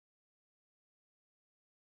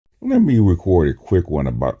Let me record a quick one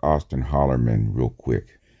about Auston Holleman real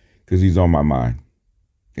quick, because he's on my mind.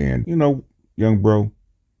 And, young bro,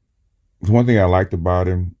 one thing I liked about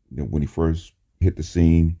him when he first hit the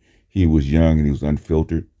scene, he was young and he was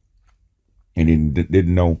unfiltered and he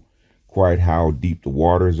didn't know quite how deep the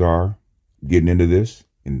waters are getting into this.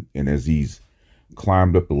 And as he's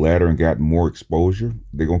climbed up the ladder and gotten more exposure,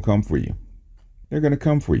 they're going to come for you. They're going to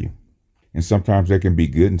come for you. And sometimes that can be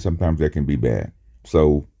good and sometimes that can be bad.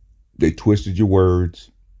 So they twisted your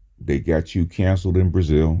words. They got you canceled in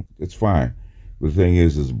Brazil. It's fine. The thing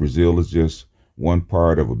is Brazil is just one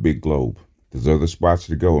part of a big globe. There's other spots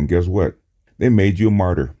to go. And guess what? They made you a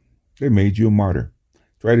martyr. They made you a martyr.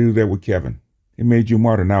 Try to do that with Kevin. They made you a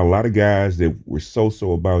martyr. Now, a lot of guys that were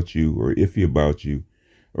so-so about you or iffy about you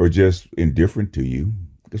or just indifferent to you,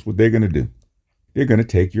 guess what they're going to do? They're going to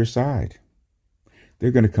take your side.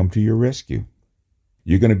 They're going to come to your rescue.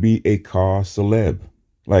 You're going to be a cause celeb.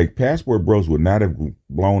 Like, Passport Bros would not have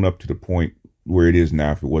blown up to the point where it is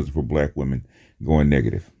now if it wasn't for black women going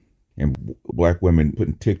negative and black women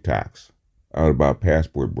putting TikToks out about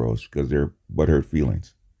Passport Bros because they're butthurt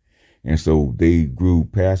feelings. And so they grew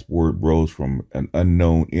Passport Bros from an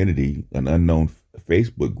unknown entity, an unknown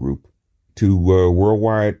Facebook group, to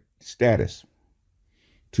worldwide status,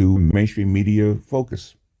 to mainstream media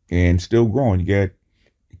focus, and still growing. You got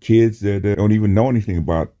kids that don't even know anything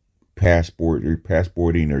about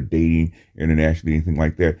passporting or dating internationally, anything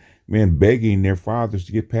like that. Man, begging their fathers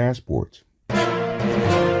to get passports.